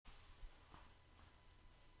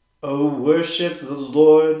O worship the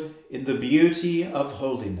Lord in the beauty of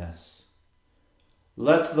holiness.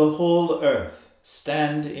 Let the whole earth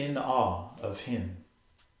stand in awe of him.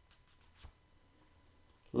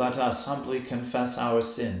 Let us humbly confess our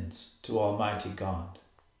sins to Almighty God.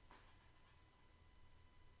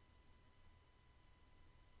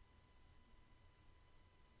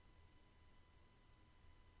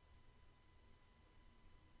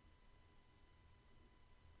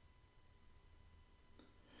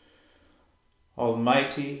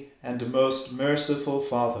 Almighty and most merciful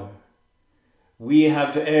Father, we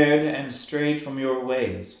have erred and strayed from your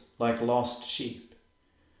ways like lost sheep.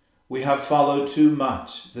 We have followed too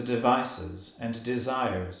much the devices and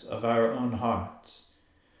desires of our own hearts.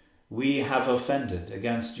 We have offended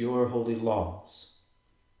against your holy laws.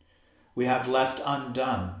 We have left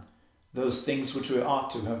undone those things which we ought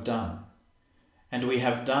to have done, and we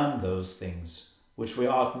have done those things which we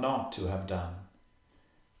ought not to have done.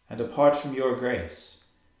 And apart from your grace,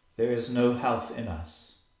 there is no health in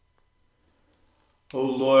us. O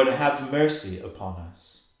Lord, have mercy upon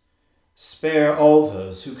us. Spare all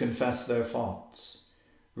those who confess their faults.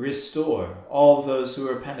 Restore all those who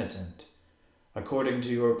are penitent, according to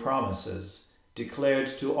your promises declared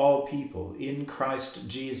to all people in Christ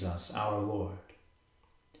Jesus our Lord.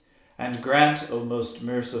 And grant, O most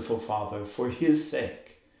merciful Father, for his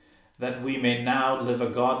sake, that we may now live a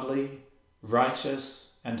godly, righteous,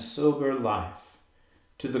 and sober life,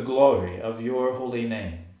 to the glory of your holy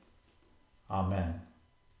name. Amen.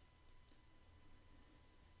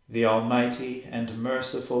 The Almighty and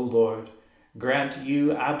merciful Lord grant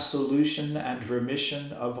you absolution and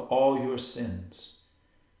remission of all your sins,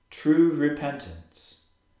 true repentance,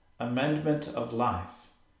 amendment of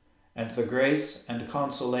life, and the grace and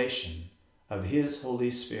consolation of his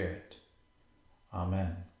Holy Spirit.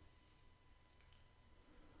 Amen.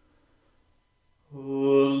 O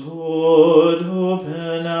Lord,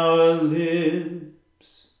 open our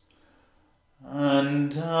lips,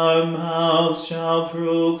 and our mouth shall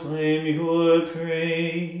proclaim your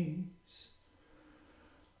praise.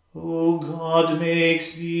 O God, make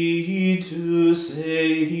speed to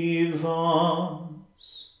save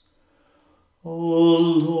us. O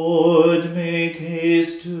Lord, make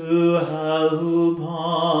haste to help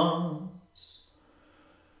us.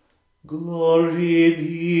 Glory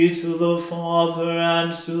be to the Father,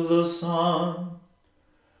 and to the Son,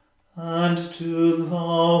 and to the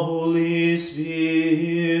Holy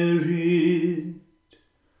Spirit,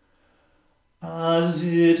 as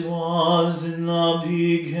it was in the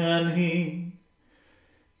beginning,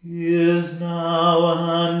 is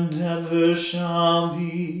now, and ever shall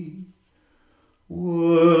be,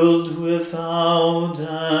 world without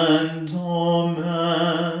end.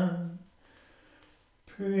 Amen.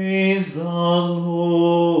 Praise the Lord.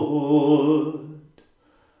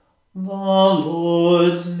 The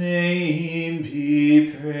Lord's name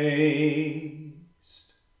be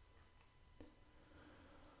praised.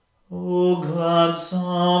 O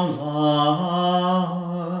gladsome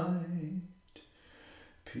light,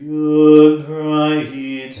 pure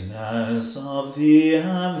brightness of the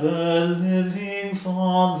ever-living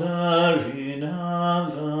Father in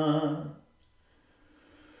heaven,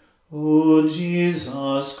 O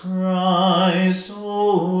Jesus Christ,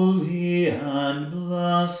 holy and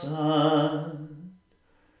blessed,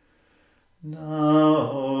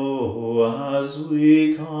 now as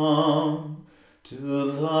we come to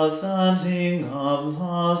the setting of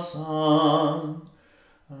the sun,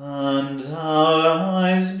 and our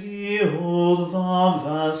eyes behold the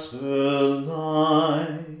vesper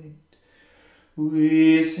light,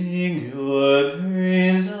 we sing your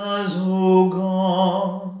praises, O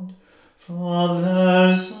God,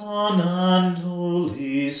 Father, Son, and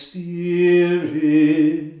Holy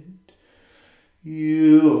Spirit.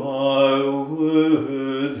 You are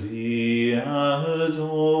worthy at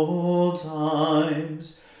all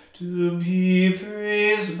times to be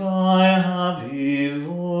praised by happy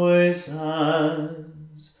voices.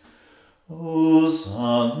 O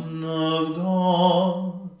Son of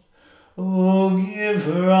God, O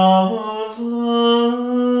Giver of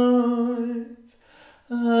life,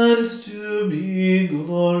 and to be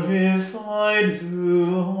glorified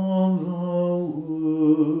through all the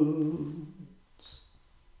worlds.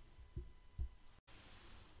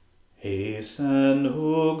 Hasten,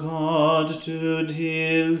 O God, to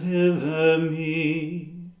deliver me.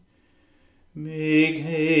 Make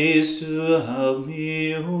haste to help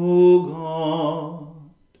me, O God.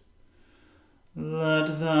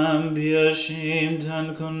 Let them be ashamed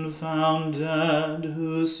and confounded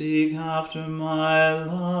who seek after my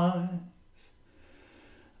life.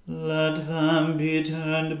 Let them be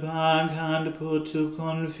turned back and put to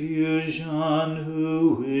confusion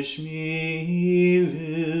who wish me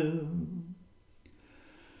evil.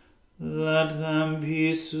 Let them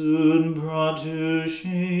be soon brought to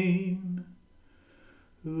shame,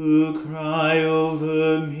 who cry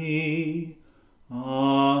over me,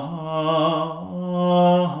 Ah.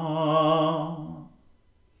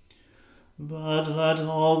 But let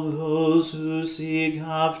all those who seek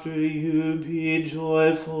after you be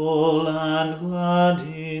joyful and glad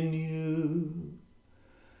in you.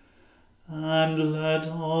 And let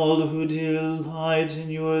all who delight in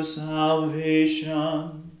your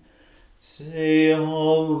salvation say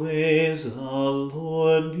always, the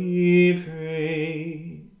Lord be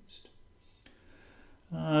praised.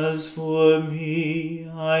 As for me,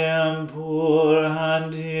 I am poor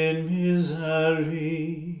and in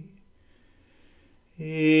misery.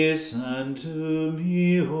 Hasten to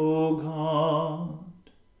me, O God.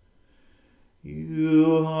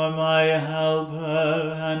 You are my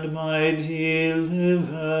helper and my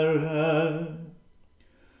deliverer.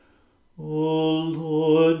 O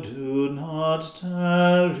Lord, do not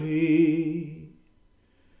tarry.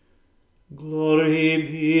 Glory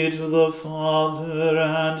be to the Father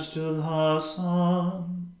and to the Son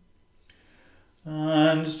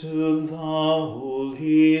and to the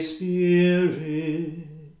Holy Spirit,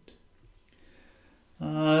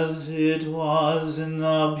 as it was in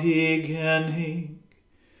the beginning,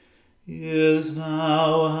 is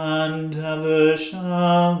now, and ever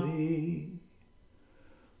shall be,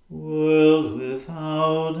 world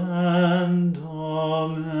without end.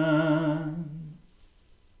 Amen.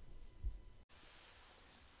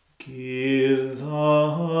 Give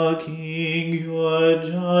the King your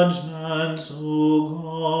judgments, O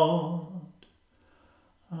God,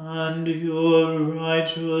 and your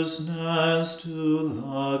righteousness to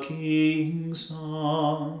the King's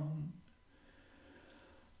Son.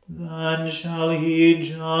 Then shall he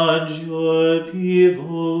judge your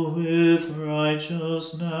people with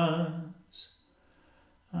righteousness,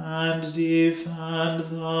 and defend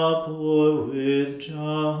the poor with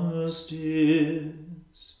justice.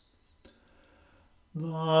 The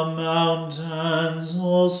mountains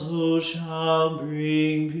also shall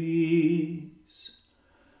bring peace,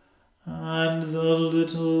 and the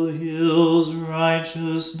little hills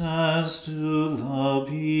righteousness to the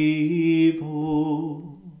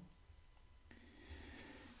people.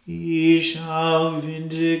 He shall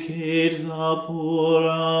vindicate the poor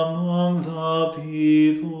among the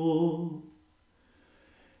people,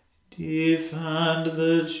 defend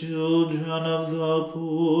the children of the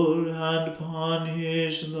poor, and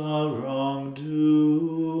punish the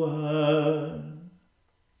wrongdoer.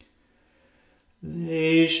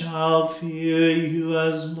 They shall fear you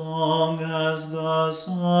as long as the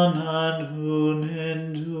sun and moon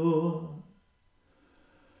endure.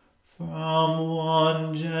 From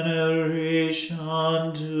one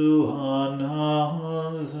generation to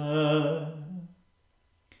another,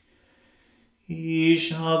 he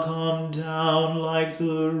shall come down like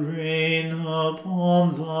the rain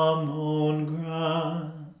upon the mown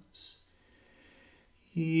grass,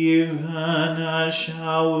 even as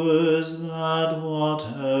showers that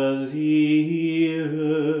water the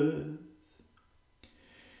earth.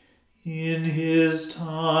 In his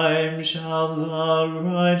time shall the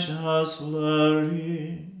righteous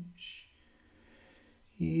flourish,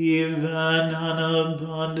 even an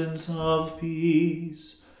abundance of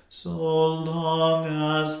peace, so long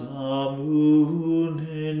as the moon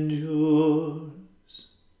endures.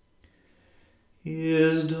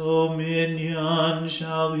 His dominion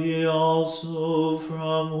shall be also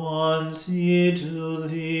from one sea to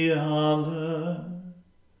the other,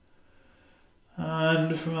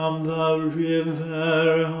 and from the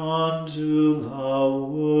river unto the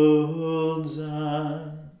world's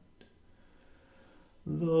end.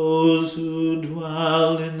 Those who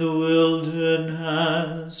dwell in the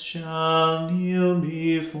wilderness shall kneel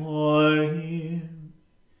before him.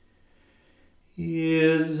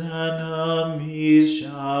 His enemies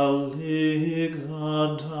shall lick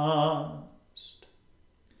the dust.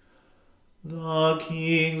 The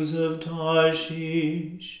kings of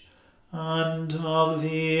Tarshish and of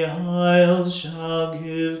the isles shall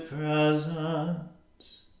give presents.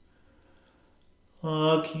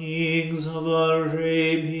 The kings of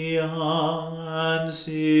Arabia and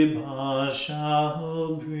Seba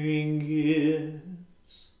shall bring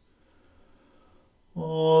gifts.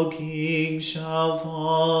 All kings shall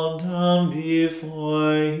fall down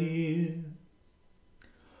before him.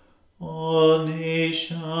 All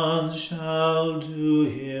nations shall do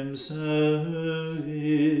him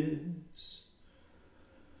service.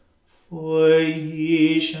 For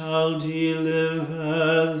he shall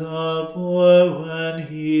deliver the poor when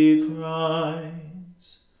he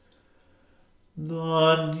cries,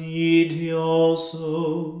 the needy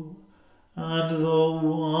also, and the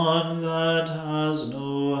one that has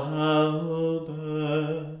no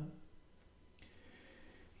helper.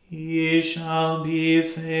 He shall be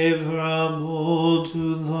favorable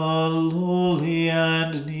to the lowly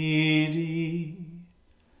and needy,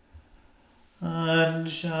 and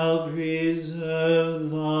shall preserve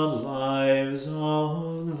the lives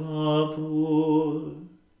of the poor.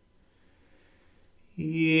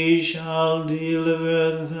 He shall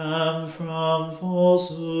deliver them from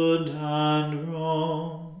falsehood and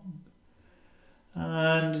wrong,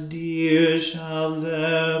 and dear shall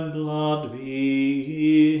their blood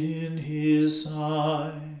be in his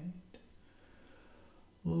sight.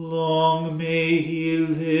 Long may he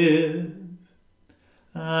live,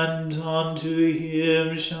 and unto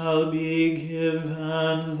him shall be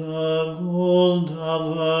given the gold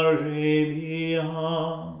of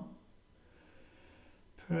Arabia.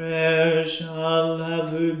 Prayer shall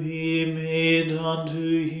ever be made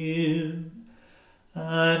unto him,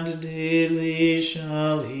 and daily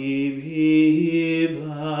shall he be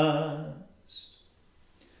blessed.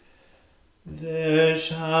 There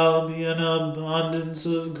shall be an abundance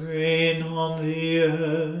of grain on the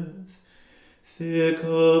earth, thick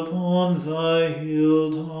upon the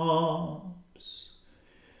hilltops.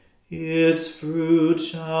 Its fruit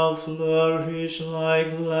shall flourish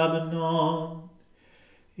like Lebanon,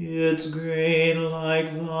 its grain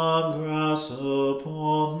like the grass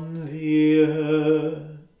upon the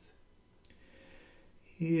earth.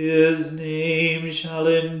 His name shall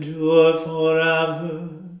endure forever.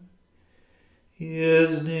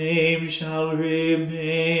 His name shall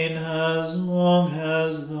remain as long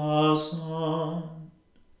as the sun.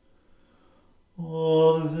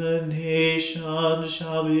 All the nations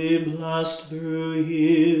shall be blessed through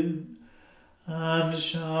him, and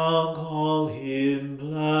shall call him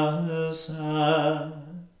blessed.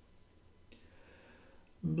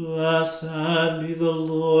 Blessed be the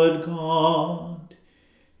Lord God,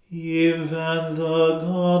 even the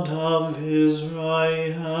God of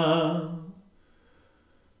Israel,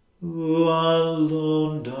 who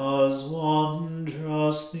alone does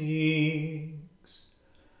wondrous things.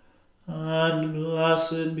 And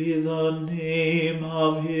blessed be the name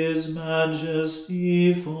of his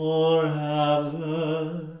majesty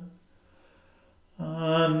forever.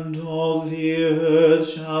 And all the earth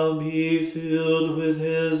shall be filled with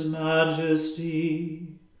his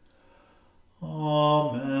majesty.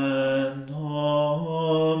 Amen.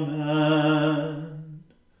 Amen.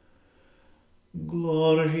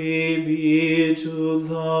 Glory be to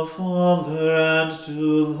the Father, and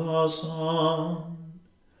to the Son,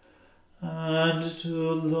 and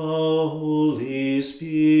to the Holy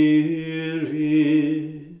Spirit,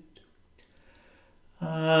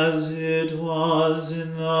 as it was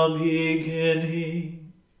in the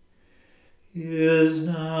beginning, is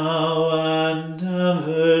now, and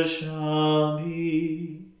ever shall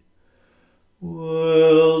be,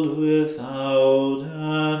 world without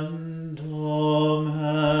end.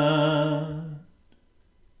 Amen.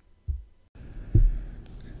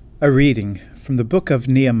 A reading from the book of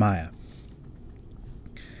Nehemiah.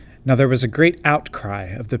 Now there was a great outcry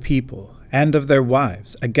of the people and of their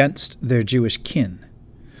wives against their Jewish kin.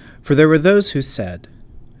 For there were those who said,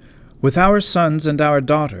 "With our sons and our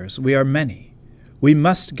daughters we are many. We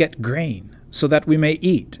must get grain, so that we may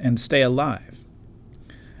eat and stay alive."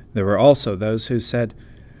 There were also those who said,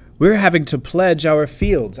 "We're having to pledge our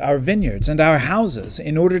fields, our vineyards, and our houses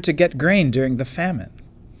in order to get grain during the famine."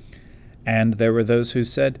 And there were those who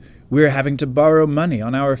said, "We're having to borrow money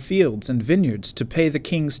on our fields and vineyards to pay the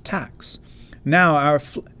king's tax. Now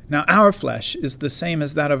our flesh is the same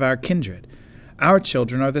as that of our kindred. Our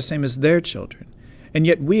children are the same as their children. And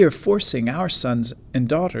yet we are forcing our sons and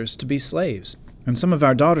daughters to be slaves, and some of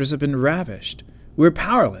our daughters have been ravished. We're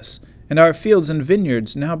powerless, and our fields and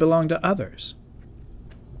vineyards now belong to others."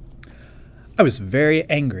 I was very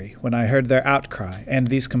angry when I heard their outcry and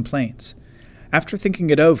these complaints. After thinking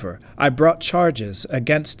it over, I brought charges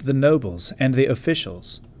against the nobles and the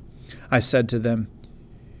officials. I said to them,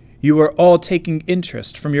 "You are all taking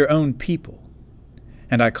interest from your own people."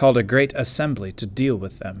 And I called a great assembly to deal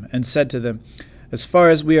with them, and said to them, "As far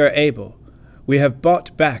as we are able, we have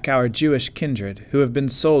bought back our Jewish kindred who have been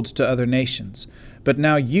sold to other nations, but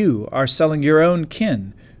now you are selling your own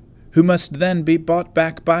kin, who must then be bought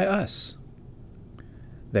back by us."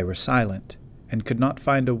 They were silent, and could not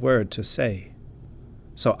find a word to say.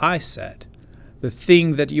 So I said, "The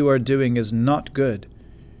thing that you are doing is not good.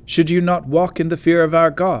 Should you not walk in the fear of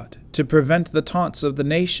our God, to prevent the taunts of the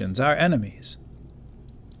nations, our enemies.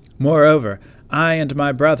 Moreover, I and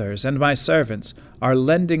my brothers and my servants are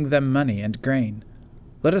lending them money and grain.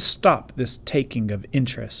 Let us stop this taking of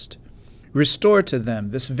interest. Restore to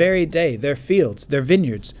them this very day their fields, their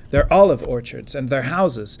vineyards, their olive orchards, and their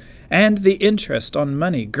houses, and the interest on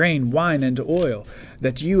money, grain, wine, and oil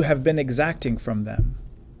that you have been exacting from them."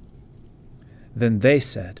 Then they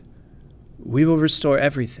said, "We will restore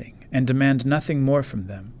everything, and demand nothing more from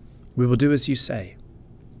them. We will do as you say."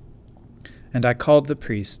 And I called the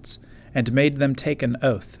priests, and made them take an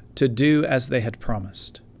oath to do as they had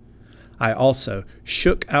promised. I also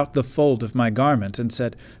shook out the fold of my garment, and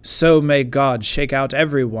said, "So may God shake out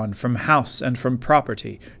every one from house and from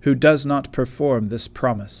property who does not perform this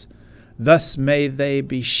promise. Thus may they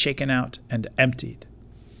be shaken out and emptied."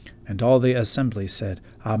 And all the assembly said,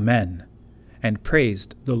 "Amen," and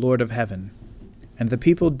praised the Lord of heaven. And the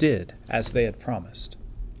people did as they had promised.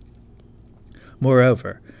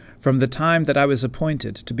 Moreover, from the time that I was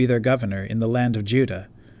appointed to be their governor in the land of Judah,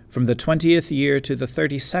 from the 20th year to the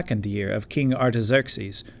 32nd year of King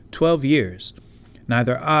Artaxerxes, 12 years,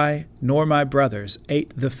 neither I nor my brothers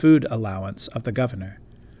ate the food allowance of the governor.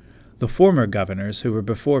 The former governors who were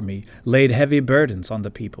before me laid heavy burdens on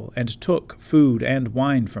the people, and took food and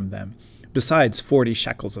wine from them, besides 40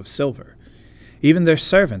 shekels of silver. Even their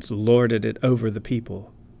servants lorded it over the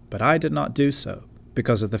people, but I did not do so,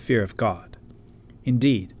 because of the fear of God.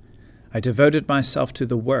 Indeed, I devoted myself to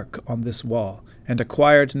the work on this wall, and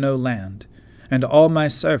acquired no land, and all my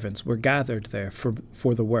servants were gathered there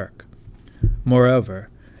for the work. Moreover,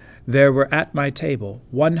 there were at my table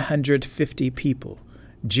 150 people,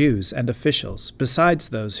 Jews and officials, besides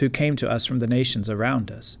those who came to us from the nations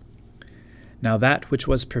around us. Now that which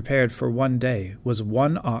was prepared for one day was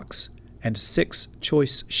 1 ox and 6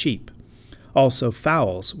 choice sheep. Also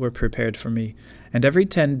fowls were prepared for me, and every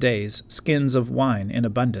 10 days skins of wine in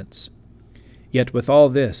abundance. Yet with all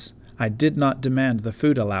this I did not demand the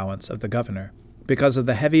food allowance of the governor, because of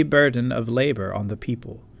the heavy burden of labor on the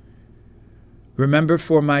people. Remember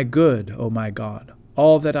for my good, O my God,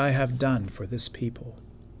 all that I have done for this people.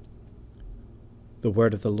 The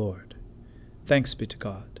word of the Lord. Thanks be to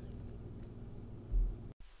God.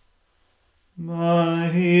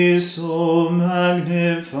 My soul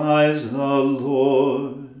magnifies the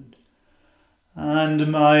Lord,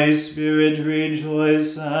 and my spirit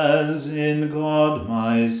rejoices in God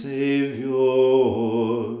my Saviour.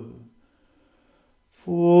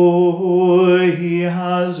 For he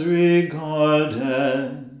has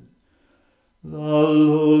regarded the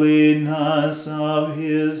lowliness of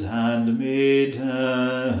his handmaiden.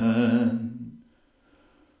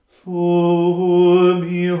 For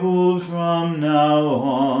behold, from now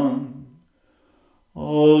on,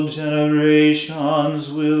 all generations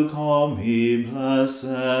will call me blessed.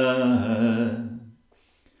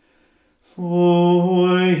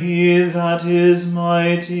 For he that is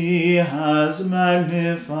mighty has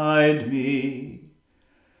magnified me,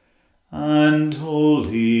 and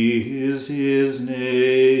holy is his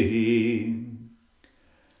name.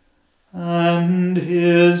 And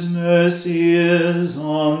his mercy is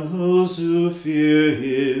on those who fear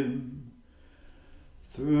him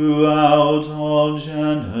throughout all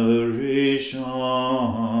generations.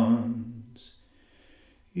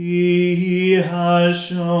 He has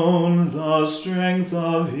shown the strength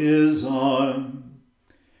of his arm.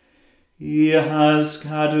 He has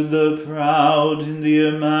scattered the proud in the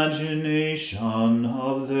imagination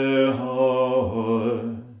of their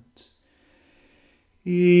hearts.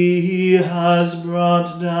 He has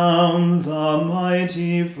brought down the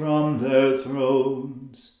mighty from their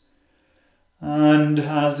thrones, and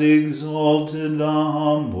has exalted the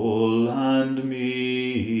humble and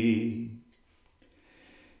meek.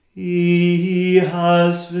 He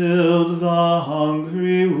has filled the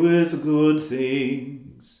hungry with good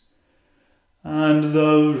things, and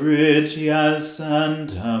the rich he has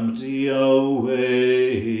sent empty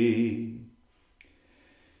away.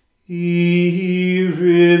 He,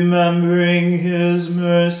 remembering his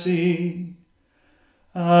mercy,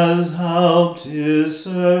 has helped his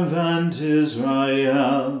servant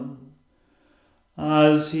Israel,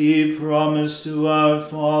 as he promised to our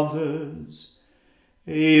fathers,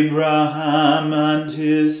 Abraham and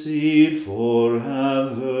his seed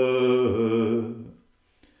forever.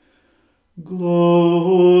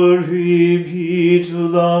 Glory be to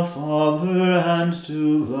the Father and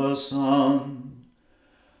to the Son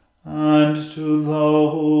and to the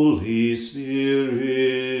Holy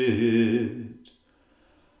Spirit,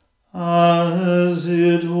 as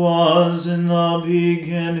it was in the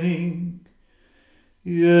beginning,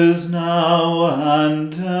 is now,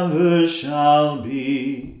 and ever shall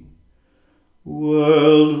be,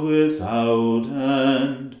 world without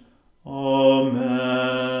end. Amen.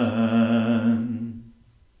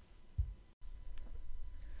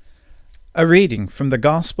 A reading from the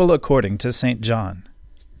Gospel according to St. John.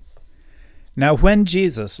 Now when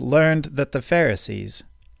Jesus learned that the Pharisees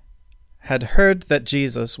had heard that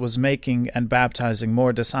Jesus was making and baptizing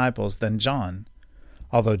more disciples than John,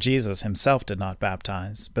 although Jesus himself did not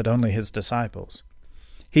baptize, but only his disciples,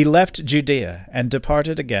 he left Judea and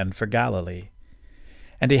departed again for Galilee.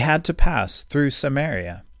 And he had to pass through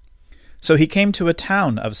Samaria. So he came to a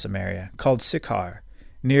town of Samaria called Sychar,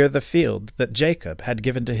 near the field that Jacob had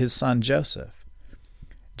given to his son Joseph.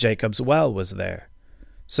 Jacob's well was there.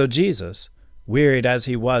 So Jesus, wearied as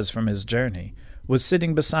he was from his journey, was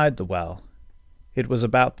sitting beside the well. It was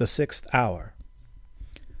about the 6th hour.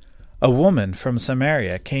 A woman from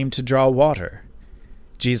Samaria came to draw water.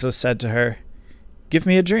 Jesus said to her, "Give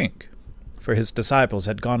me a drink," for his disciples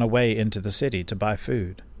had gone away into the city to buy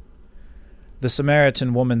food. The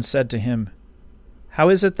Samaritan woman said to him, "How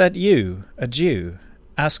is it that you, a Jew,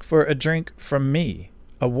 ask for a drink from me,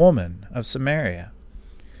 a woman of Samaria?"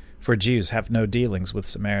 For Jews have no dealings with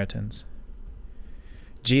Samaritans.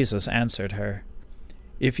 Jesus answered her,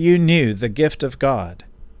 "If you knew the gift of God,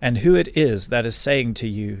 and who it is that is saying to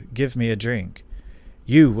you, 'Give me a drink,'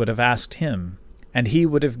 you would have asked him, and he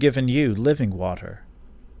would have given you living water."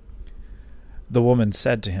 The woman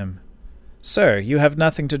said to him, "Sir, you have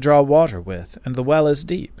nothing to draw water with, and the well is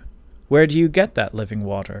deep. Where do you get that living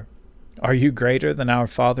water? Are you greater than our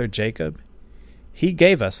father Jacob? He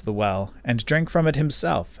gave us the well, and drank from it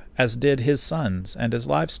himself, as did his sons and his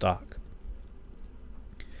livestock."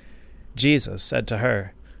 Jesus said to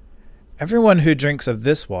her, "Everyone who drinks of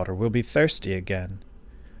this water will be thirsty again,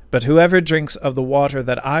 but whoever drinks of the water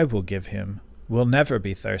that I will give him will never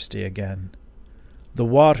be thirsty again. The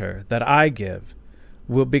water that I give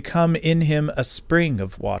will become in him a spring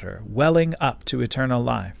of water, welling up to eternal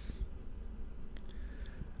life."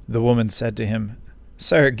 The woman said to him,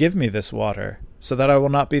 "Sir, give me this water, so that I will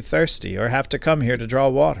not be thirsty or have to come here to draw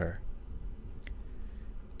water."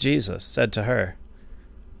 Jesus said to her,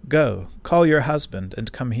 "Go, call your husband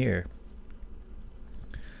and come here."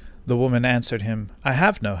 The woman answered him, "I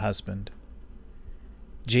have no husband."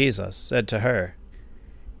 Jesus said to her,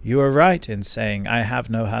 "You are right in saying, 'I have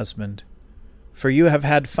no husband,' for you have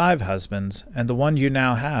had 5 husbands, and the one you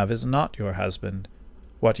now have is not your husband.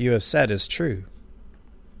 What you have said is true."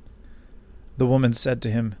 The woman said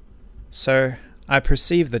to him, "Sir, I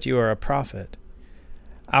perceive that you are a prophet.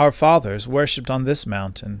 Our fathers worshipped on this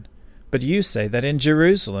mountain, but you say that in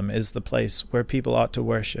Jerusalem is the place where people ought to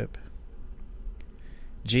worship."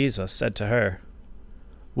 Jesus said to her,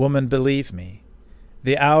 "Woman, believe me,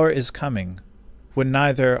 the hour is coming when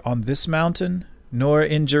neither on this mountain nor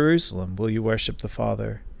in Jerusalem will you worship the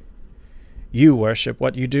Father. You worship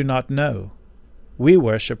what you do not know. We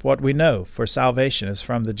worship what we know, for salvation is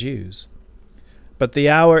from the Jews. But the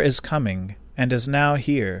hour is coming, and is now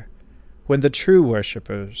here, when the true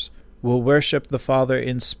worshippers will worship the Father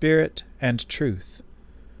in spirit and truth,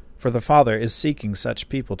 for the Father is seeking such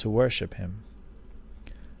people to worship him.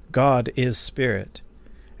 God is spirit,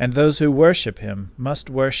 and those who worship him must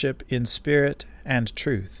worship in spirit and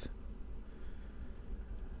truth."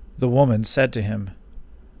 The woman said to him,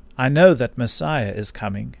 "I know that Messiah is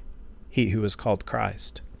coming, he who is called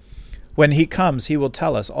Christ. When he comes, he will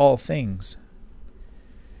tell us all things."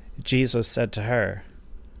 Jesus said to her,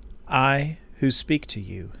 "I who speak to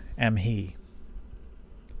you am he."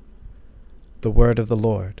 The word of the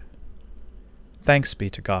Lord. Thanks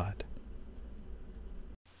be to God.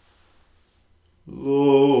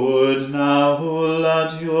 Lord, now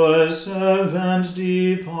let your servant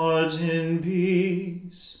depart in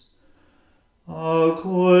peace,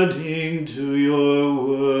 according to your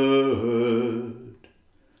word.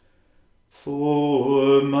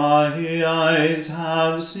 For my eyes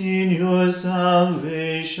have seen your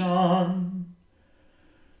salvation,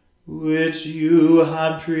 which you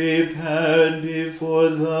have prepared before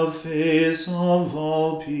the face of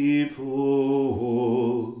all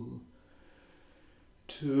people,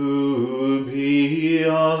 to be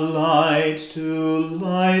a light to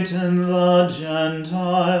lighten the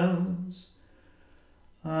Gentiles,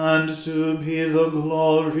 and to be the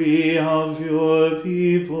glory of your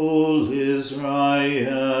people Israel.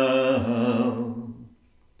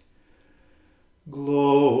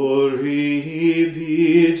 Glory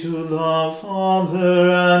be to the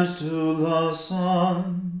Father, and to the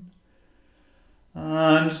Son,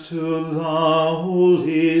 and to the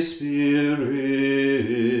Holy Spirit,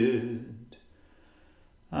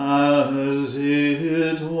 as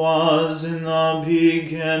it was in the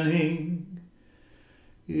beginning,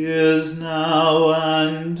 is now,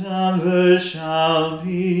 and ever shall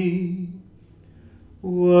be,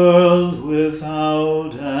 world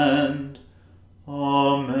without end.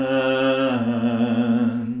 Amen.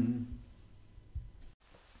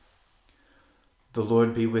 The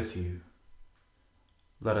Lord be with you.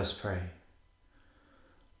 Let us pray.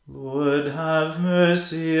 Lord, have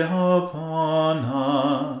mercy upon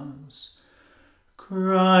us.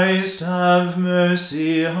 Christ, have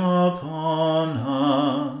mercy upon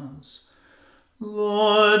us.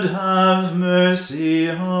 Lord, have mercy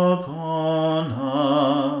upon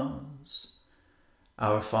us.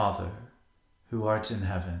 Our Father, who art in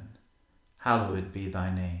heaven, hallowed be thy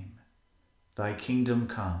name. Thy kingdom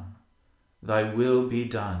come, thy will be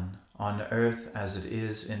done on earth as it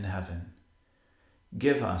is in heaven.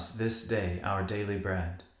 Give us this day our daily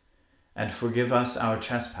bread, and forgive us our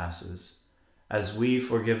trespasses, as we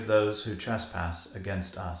forgive those who trespass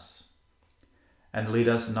against us. And lead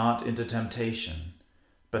us not into temptation,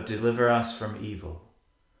 but deliver us from evil.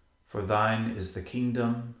 For thine is the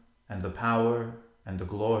kingdom, and the power, and the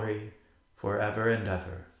glory, forever and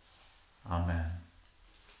ever. Amen.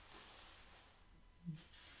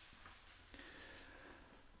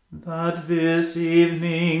 That this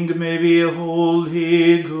evening may be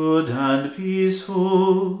holy, good, and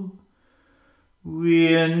peaceful,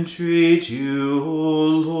 we entreat you, O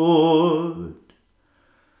Lord,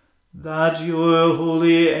 that your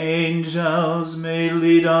holy angels may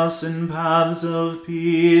lead us in paths of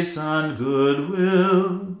peace and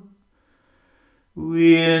goodwill.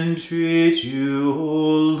 We entreat you,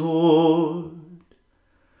 O Lord,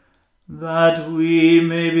 that we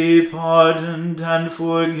may be pardoned and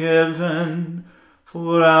forgiven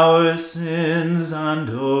for our sins and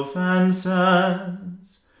offences.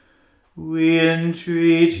 We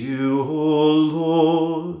entreat you, O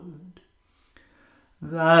Lord,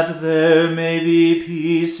 that there may be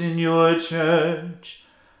peace in your church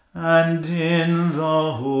and in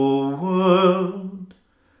the whole world.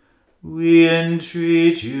 We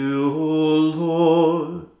entreat you, O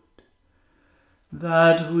Lord,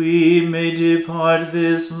 that we may depart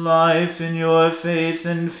this life in your faith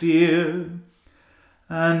and fear,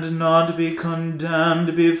 and not be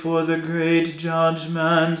condemned before the great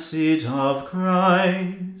judgment seat of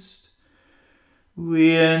Christ.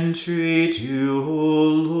 We entreat you, O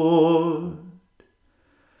Lord,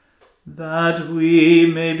 that we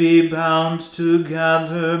may be bound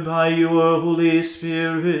together by your Holy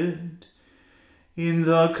Spirit in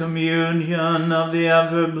the communion of the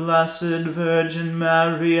ever-blessed Virgin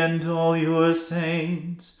Mary and all your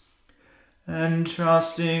saints,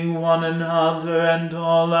 entrusting one another and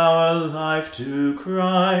all our life to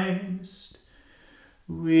Christ.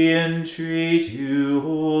 We entreat you,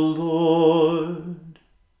 O Lord.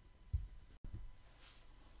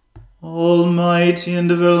 Almighty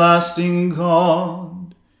and everlasting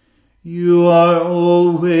God, you are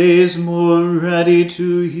always more ready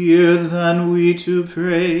to hear than we to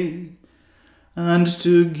pray, and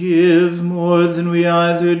to give more than we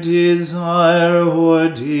either desire or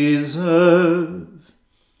deserve.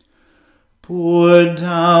 Pour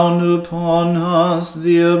down upon us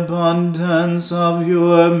the abundance of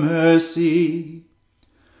your mercy,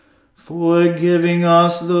 forgiving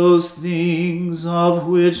us those things of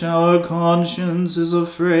which our conscience is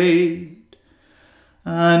afraid,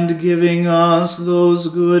 and giving us those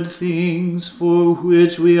good things for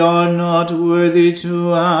which we are not worthy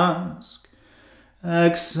to ask,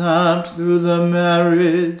 except through the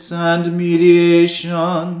merits and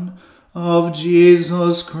mediation of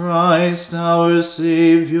Jesus Christ our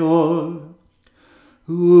Saviour,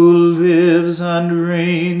 who lives and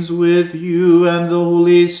reigns with you and the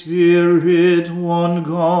Holy Spirit, one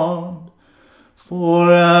God,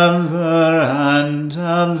 forever and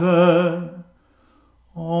ever.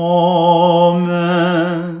 Amen.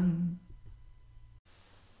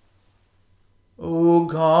 O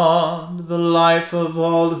God, the life of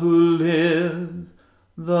all who live,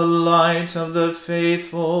 the light of the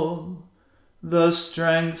faithful, the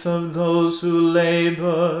strength of those who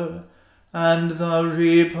labor, and the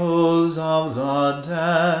repose of the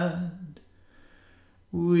dead,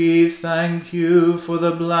 we thank you for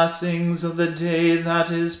the blessings of the day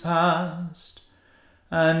that is past,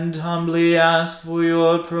 and humbly ask for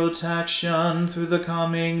your protection through the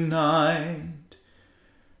coming night.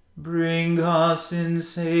 Bring us in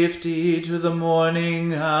safety to the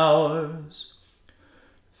morning hours.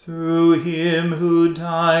 Through him who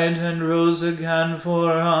died and rose again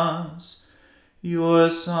for us, your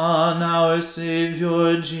Son, our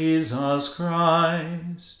Saviour, Jesus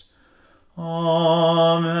Christ.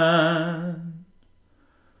 Amen.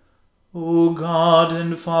 O God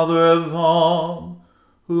and Father of all,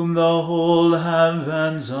 whom the whole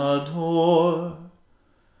heavens adore.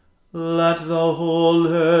 Let the whole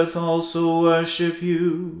earth also worship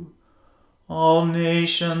you. All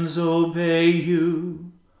nations obey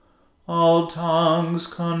you. All tongues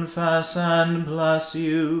confess and bless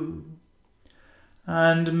you.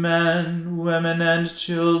 And men, women, and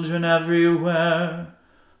children everywhere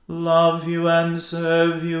love you and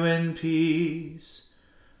serve you in peace.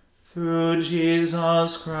 Through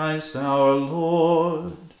Jesus Christ our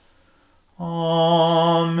Lord.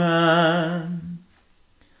 Amen.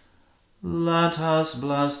 Let us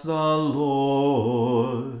bless the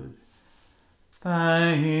Lord.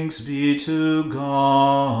 Thanks be to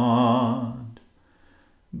God.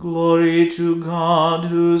 Glory to God,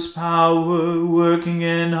 whose power working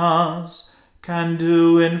in us can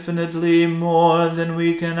do infinitely more than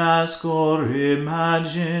we can ask or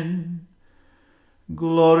imagine.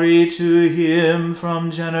 Glory to him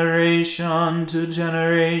from generation to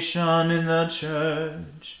generation in the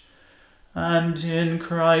church, and in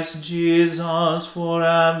Christ Jesus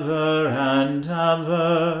forever and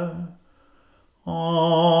ever. Amen.